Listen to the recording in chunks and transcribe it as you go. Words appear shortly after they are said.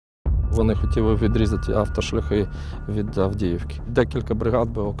Вони хотіли відрізати автошляхи від Авдіївки. Декілька бригад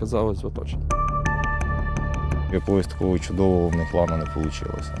би оказалось в оточенні. Якогось такого чудового в них плану не вийшло.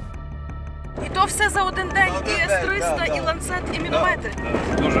 І то все за один день, і С-300, і ланцет, і міномети.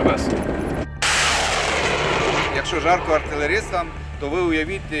 Дуже весело. Якщо жарко артилеристам, то ви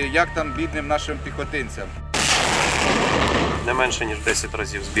уявіть, як там бідним нашим піхотинцям. Не менше, ніж 10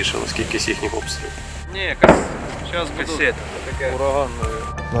 разів збільшилась кількість їхніх обстрілів. Ні, якась зараз касета. Ураган.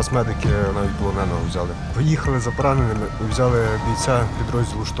 Нас медики навіть полоненого взяли. Поїхали за пораненими, взяли бійця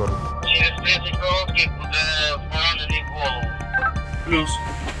підрозділу «Шторм». Через 30 років буде поранений в голову. Плюс.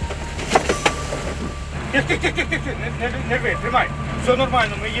 Не ви, тримай. Все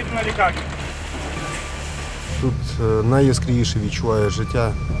нормально, ми їдемо на лікарню. Тут найяскравіше відчуваєш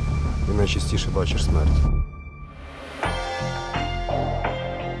життя і найчастіше бачиш смерть.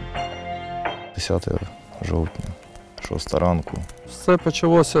 10 жовтня, 6 ранку. Все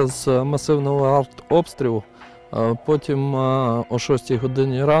почалося з масивного артобстрілу. Потім о 6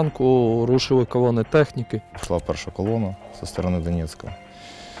 годині ранку рушили колони техніки. Пішла перша колона зі сторони Донецька.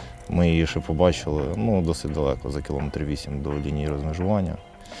 Ми її ще побачили досить далеко, за кілометр 8 до лінії розмежування.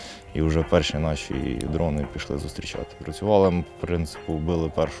 І вже перші наші дрони пішли зустрічати. Працювали, в принципі,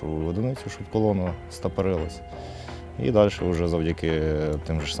 вбили першу одиницю, щоб колона стапорилась. І далі вже завдяки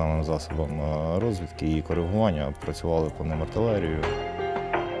тим же самим засобам розвідки і коригування працювали по ним артилерією.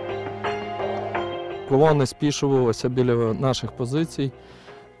 Колони спішувалися біля наших позицій,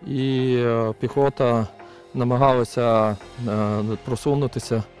 і піхота намагалася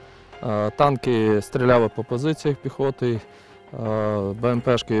просунутися. Танки стріляли по позиціях піхоти,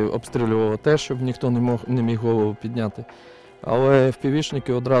 БМПшки обстрілювали те, щоб ніхто не міг голову підняти. Але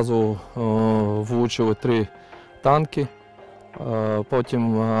впівішники одразу влучили 3 танки,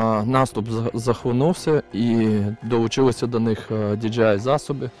 потім наступ захлинувся і долучилися до них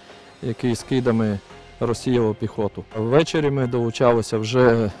DJI-засоби, які скидами розсіяли піхоту. Ввечері ми долучалися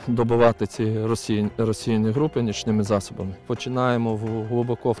вже добивати ці розсіяні групи нічними засобами. Починаємо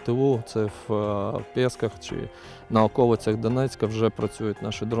глибоко в тилу, це в Пєсках чи на околицях Донецька вже працюють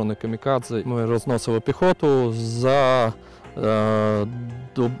наші дрони-камікадзе. Ми розносили піхоту. За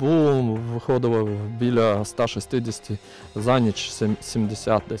добу виходило біля 160, за ніч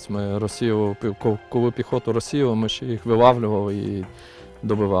 70 десь ми розсіяли. Коли піхоту розсіяли, ми ще їх вилавлювали і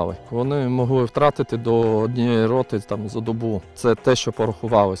добивали. Вони могли втратити до однієї роти за добу. Це те, що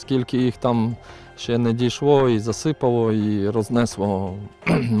порахували. Скільки їх там ще не дійшло і засипало, і рознесло,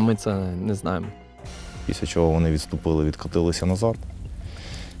 ми це не знаємо. Після чого вони відступили, відкотилися назад.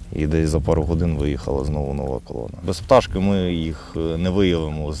 І десь за пару годин виїхала знову нова колона. Без пташки ми їх не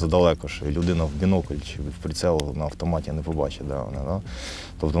виявимо задалеко, що людина в бінокль чи в прицел на автоматі не побачить, де вони. Да?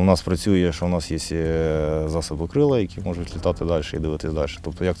 Тобто у нас працює, що у нас є засоби крила, які можуть літати далі і дивитися далі.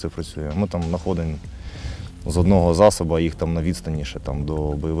 Тобто як це працює? Ми там знаходимо з одного засобу, їх там на відстані ще до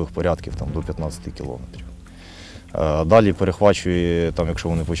бойових порядків до 15 кілометрів. Далі перехвачує, якщо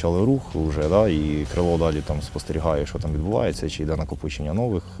вони почали рух вже, да, і крило далі спостерігає, що там відбувається, чи йде накопичення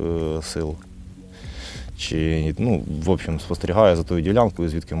нових сил, чи в общем, спостерігає за тою ділянкою,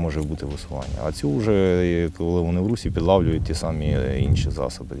 звідки може бути висування. А цю вже, коли вони в русі, підлавлюють ті самі інші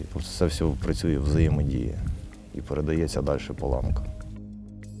засоби. Тобто це все працює взаємодія і передається далі по ланкам.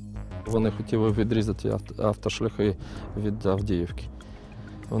 Вони хотіли відрізати автошляхи від Авдіївки.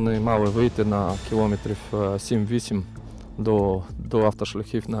 Вони мали вийти на кілометрів 7-8 до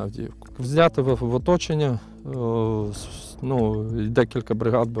автошляхів на Авдіївку. Взяти в оточення, декілька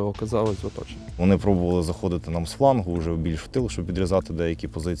бригад би оказалось в оточенні. Вони пробували заходити нам з флангу, вже більш в тил, щоб відрізати деякі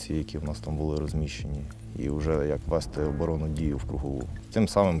позиції, які в нас там були розміщені, і вже як вести оборонну дію в кругову, тим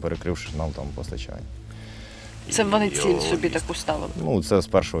самим перекривши нам там постачання. Це вони ціль собі таку ставили? Це з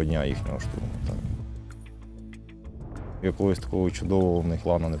першого дня їхнього штурму. Так. Якогось такого чудового в них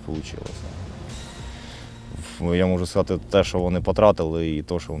плану не вийшло. Я можу сказати, те, що вони потратили, і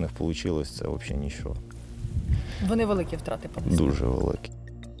те, що в них вийшло, це взагалі нічого. Вони великі втрати понесли? Дуже великі.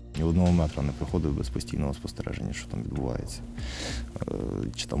 Ні одного метра не приходив без постійного спостереження, що там відбувається.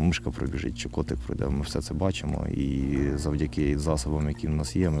 Чи там мишка пробіжить, чи котик пройде. Ми все це бачимо, і завдяки засобам, які в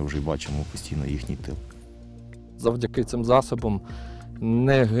нас є, ми вже бачимо постійно їхній тил. Завдяки цим засобам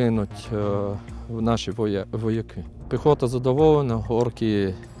не гинуть наші вояки. Піхота задоволена,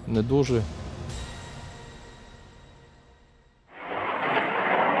 орки не дуже.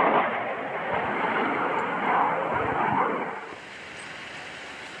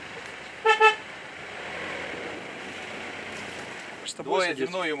 Двоє зі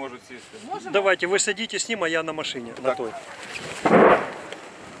мною можуть сісти. Давайте, ви садитесь з ним, а я на машині. На той.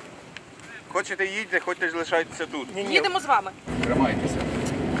 Хочете їдьте, хочете лишайтеся тут. Їдемо з вами. Тримайтеся.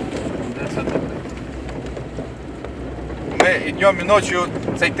 і днем, і ночі.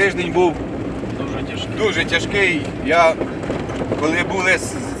 Цей тиждень був дуже тяжкий. Коли були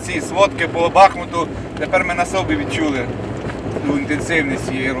ці сводки по Бахмуту, тепер ми на собі відчули ту інтенсивність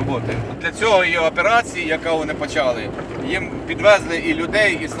цієї роботи. Для цього є операції, яку вони почали. Їм підвезли і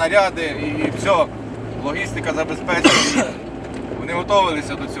людей, і снаряди, і все. Логістика забезпечена. Вони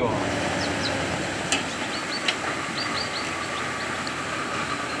готувалися до цього.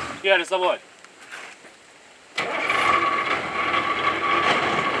 Ігор, заводь.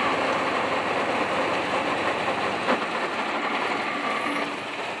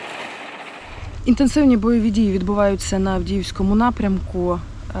 Інтенсивні бойові дії відбуваються на Авдіївському напрямку.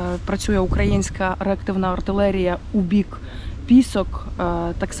 Працює українська реактивна артилерія у бік Пісок.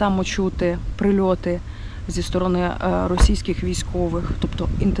 Так само чути прильоти зі сторони російських військових. Тобто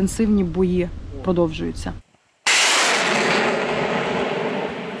інтенсивні бої продовжуються.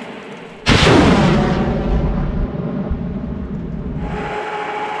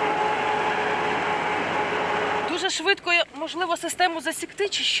 Дуже швидко, можливо, систему засікти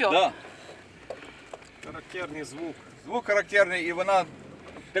чи що? Да. Характерний звук. Звук характерний, і вона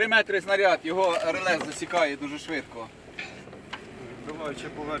 3 метри снаряд, його реле засікає дуже швидко. Відбиваючи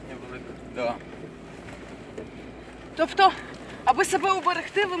поверхня велика. Да. Тобто, аби себе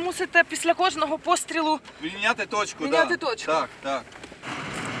уберегти, ви мусите після кожного пострілу Міняти точку, міняти да. точку. Так, так.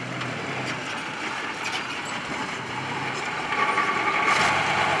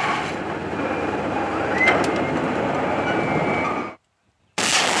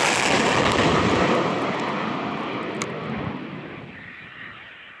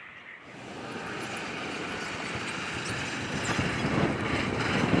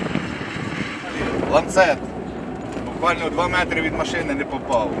 Ланцет. Буквально 2 метри від машини не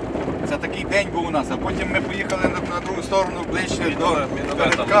попав. Це такий день був у нас, а потім ми поїхали на другу сторону, ближче до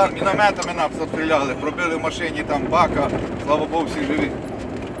передка, мінометами нас обстріляли, пробили в машині там бака, слава Богу, всі живі.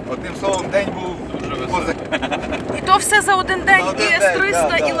 Одним словом, день був дуже веселий. І то все за один день, і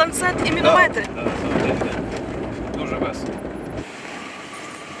С-300, і ланцет, і міномети. Да, за один день. Дуже весело.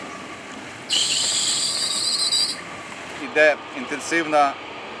 Іде інтенсивна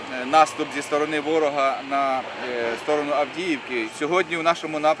наступ зі сторони ворога на сторону Авдіївки. Сьогодні в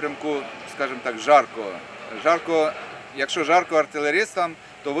нашому напрямку, скажімо так, жарко. Якщо жарко артилеристам,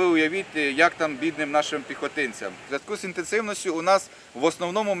 то ви уявіть, як там бідним нашим піхотинцям. В зв'язку з інтенсивністю у нас в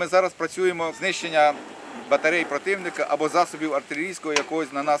основному ми зараз працюємо знищення батарей противника або засобів артилерійського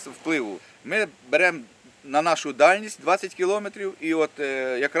якогось на нас впливу. Ми беремо на нашу дальність 20 кілометрів, і от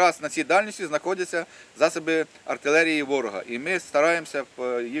якраз на цій дальності знаходяться засоби артилерії ворога. І ми стараємося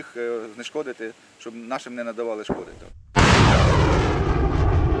їх знешкодити, щоб нашим не надавали шкоди.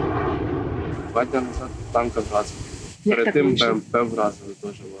 Два дні назад танка вразили. Перед тим БМП вразили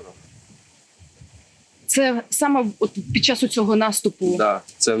теж ворог. Це саме от під час цього наступу? Так, да,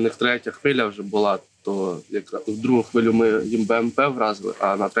 це в них 3-я хвиля вже була, то якраз в 2-у хвилю ми їм БМП вразили,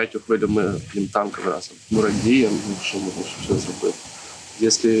 а на 3-ю хвилю ми їм танки вразили. Ми радіємо, що можна щось зробити.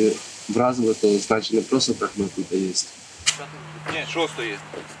 Якщо вразили, то значить не просто так ми тут є. Ні, 6-ї.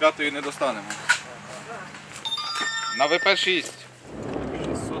 З 5-ї не достанемо. На ВП-6.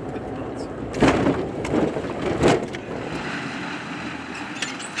 615.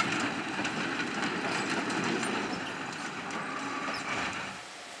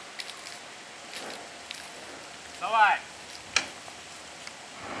 Давай!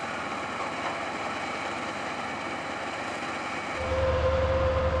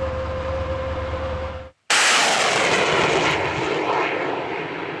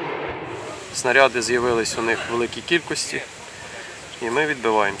 Снаряди з'явились у них в великій кількості, і ми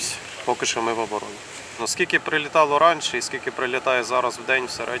відбиваємося. Поки що ми в обороні. Ну, скільки прилітало раніше і скільки прилітає зараз в день в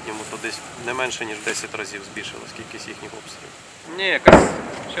середньому, то десь не менше, ніж 10 разів збільшилась кількість їхніх обстрілів. Ні, якась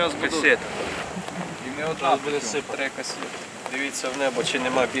зараз буде. І не одна буде сип-3 касет. Дивіться в небо, чи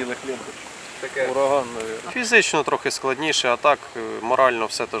нема білих лінточок. Ураган, мабуть. Фізично трохи складніше, а так морально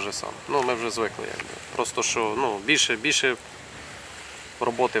все те ж саме. Ну, ми вже звикли, якби. Просто що більше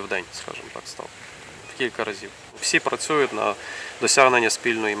роботи в день, скажімо так, стало. В кілька разів. Всі працюють на досягнення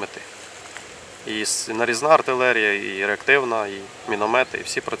спільної мети. І нарізна артилерія, і реактивна, і міномети, і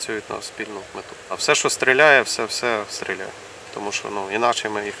всі працюють на спільну мету. А все, що стріляє, все стріляє. Тому що інакше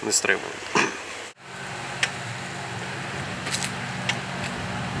ми їх не стримуємо.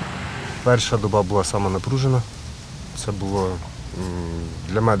 Перша доба була сама напружена. Це було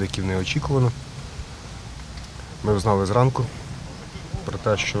для медиків неочікувано. Ми знали зранку про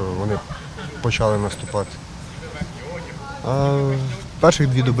те, що вони почали наступати. А перших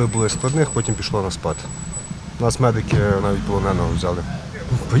 2 доби були складних, потім пішло на спад. Нас медики навіть полоненого взяли.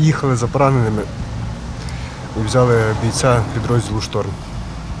 Поїхали за пораненими. і взяли бійця підрозділу «Шторм».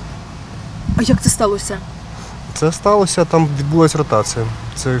 А як це сталося? Це сталося, там відбулася ротація.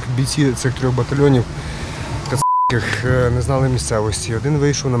 Це бійці цих 3 батальйонів, яких не знали місцевості. Один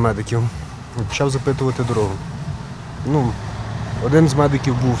вийшов на медиків і почав запитувати дорогу. Один з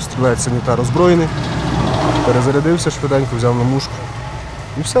медиків був стрілець-санітар озброєний, перезарядився швиденько, взяв на мушку.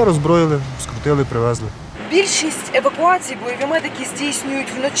 І все, роззброїли, скрутили, привезли. Більшість евакуацій бойові медики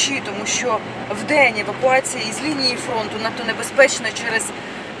здійснюють вночі, тому що вдень евакуація із лінії фронту надто небезпечна через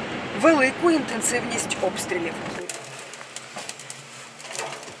велику інтенсивність обстрілів.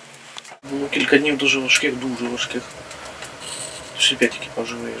 Було кілька днів дуже важких. Ще 5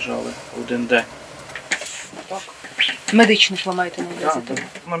 екіпажів виїжджали один день. Так. Медичних ви маєте на увазі?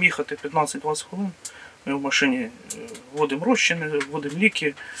 Нам їхати 15-20 хвилин. Ми в машині вводимо розчини, вводимо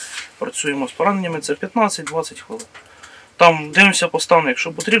ліки, працюємо з пораненнями. Це 15-20 хвилин. Там дивимося по стану,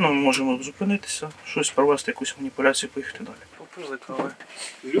 якщо потрібно, ми можемо зупинитися, щось провести, якусь маніпуляцію, поїхати далі. Попили кави.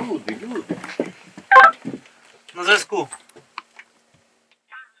 Люди. На зв'язку.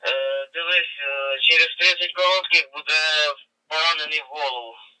 Дивись, через 30 коротких буде поранений в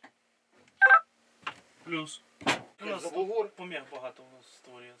голову. Плюс. У нас поміг багато у нас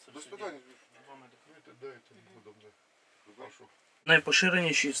створюється. Без питань.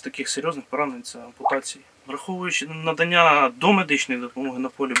 Найпоширеніші з таких серйозних поранень – це ампутації. Враховуючи надання домедичної допомоги на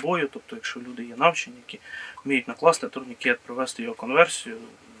полі бою, тобто якщо люди є навчені, які вміють накласти турнікет, провести його конверсію,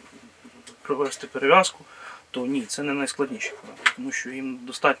 провести перев'язку, то ні, це не найскладніші поранення, тому що їм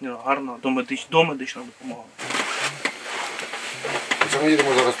достатньо гарна домедична допомога. Це ми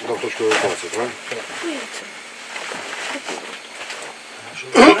їдемо зараз туди в точку евакуації, правильно?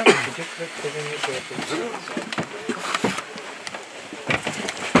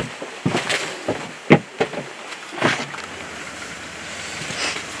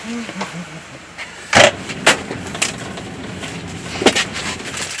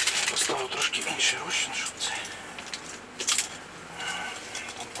 Поставив трошки інший розчин, щоб це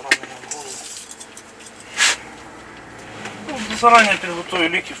там поранення в голову. Зарані підготую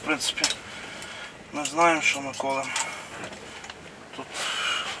ліки, в принципі. Ми знаємо, що ми колем. Тут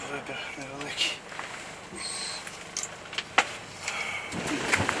вибір невеликий.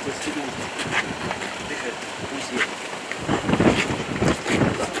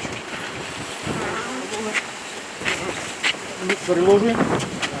 Переложуємо.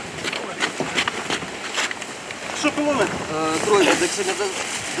 Що полоне? Троє,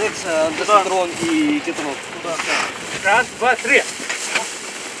 декса, антисиндрон і кетонол. Раз, два, три.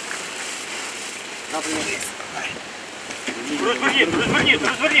 Розверніть.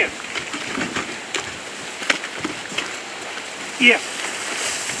 Є.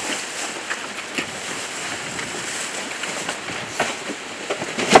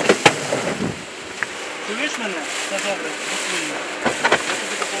 Чуєш мене? Все добре.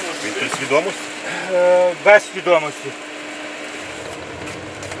 Він при свідомості? Без свідомості.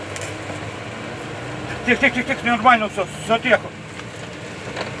 Тихо, нормально все тихо.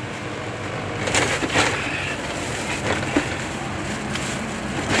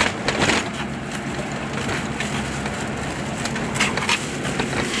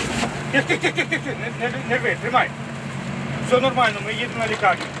 Тихо, не ви, тримай. Все нормально, ми їдемо на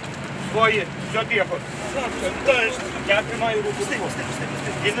лікарню. Свої, все тихо. Я тримаю руку.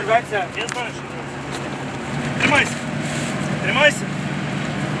 Він рветься. Я знаю, що тримайся. Тримайся.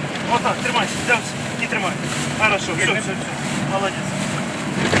 Отак, тримайся. Взявся і тримай. Хорошо, все. Молодець.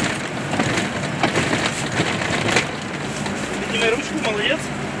 Підніми ручку, молодець.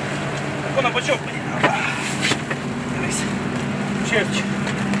 Тако на бочок. Дивись. Чесно.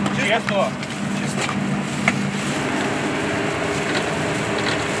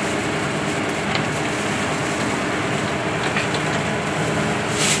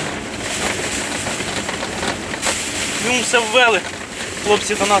 Йому все ввели.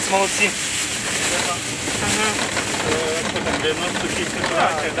 Хлопці до нас молодці. Що там, 96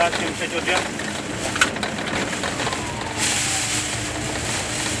 ситуація, да, 71.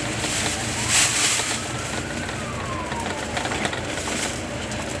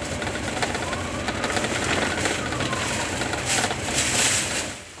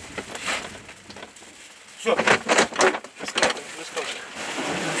 Все.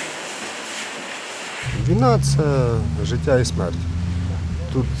 Війна – це життя і смерть.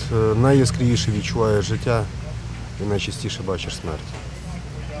 Тут найяскравіше відчуваєш життя і найчастіше бачиш смерть.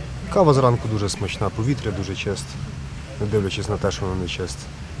 Кава зранку дуже смачна, повітря дуже чисте, не дивлячись на те, що воно не чисте.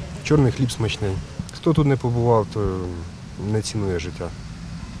 Чорний хліб смачний. Хто тут не побував, то не цінує життя.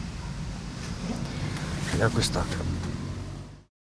 Якось так.